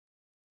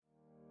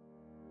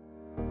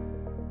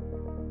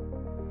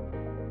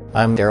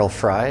I'm Darryl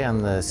Fry.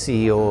 I'm the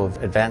CEO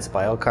of Advanced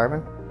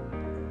BioCarbon.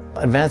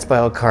 Advanced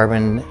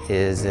BioCarbon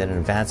is an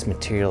advanced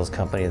materials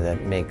company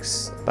that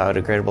makes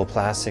biodegradable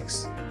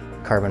plastics,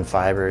 carbon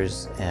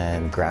fibers,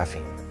 and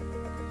graphene.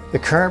 The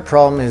current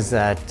problem is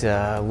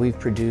that we've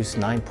produced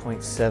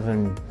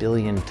 9.7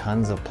 billion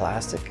tons of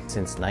plastic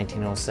since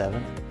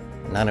 1907.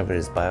 None of it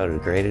is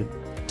biodegraded,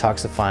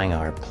 toxifying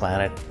our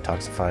planet,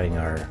 toxifying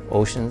our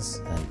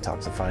oceans, and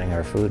toxifying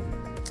our food.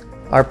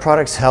 Our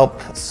products help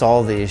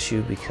solve the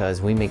issue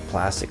because we make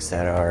plastics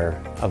that are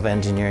of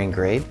engineering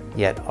grade,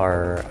 yet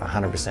are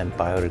 100%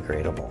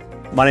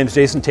 biodegradable. My name is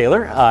Jason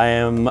Taylor. I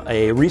am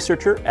a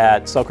researcher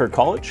at Selkirk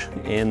College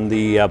in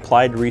the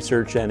Applied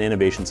Research and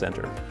Innovation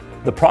Center.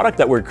 The product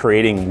that we're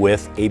creating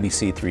with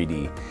ABC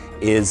 3D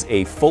is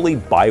a fully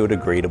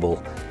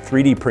biodegradable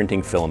 3D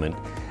printing filament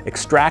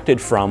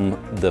extracted from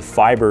the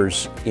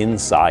fibers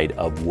inside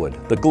of wood,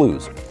 the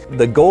glues.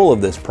 The goal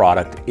of this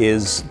product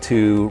is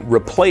to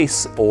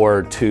replace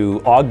or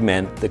to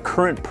augment the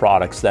current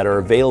products that are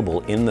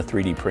available in the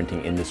 3D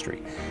printing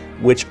industry,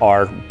 which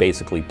are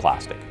basically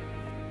plastic.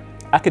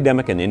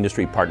 Academic and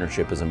industry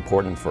partnership is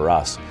important for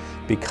us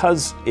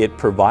because it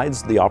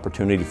provides the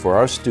opportunity for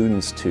our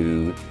students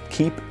to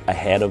keep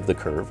ahead of the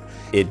curve.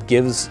 It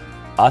gives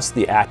us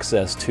the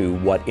access to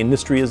what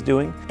industry is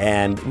doing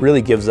and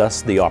really gives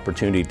us the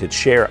opportunity to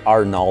share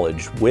our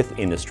knowledge with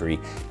industry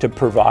to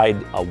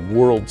provide a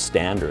world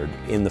standard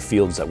in the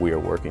fields that we are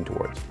working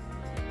towards.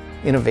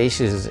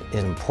 Innovation is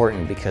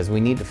important because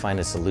we need to find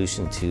a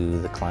solution to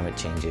the climate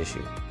change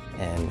issue.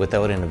 And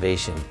without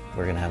innovation,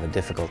 we're going to have a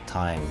difficult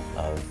time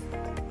of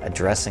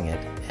addressing it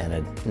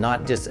and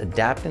not just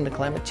adapting to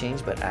climate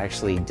change, but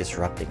actually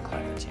disrupting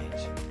climate change.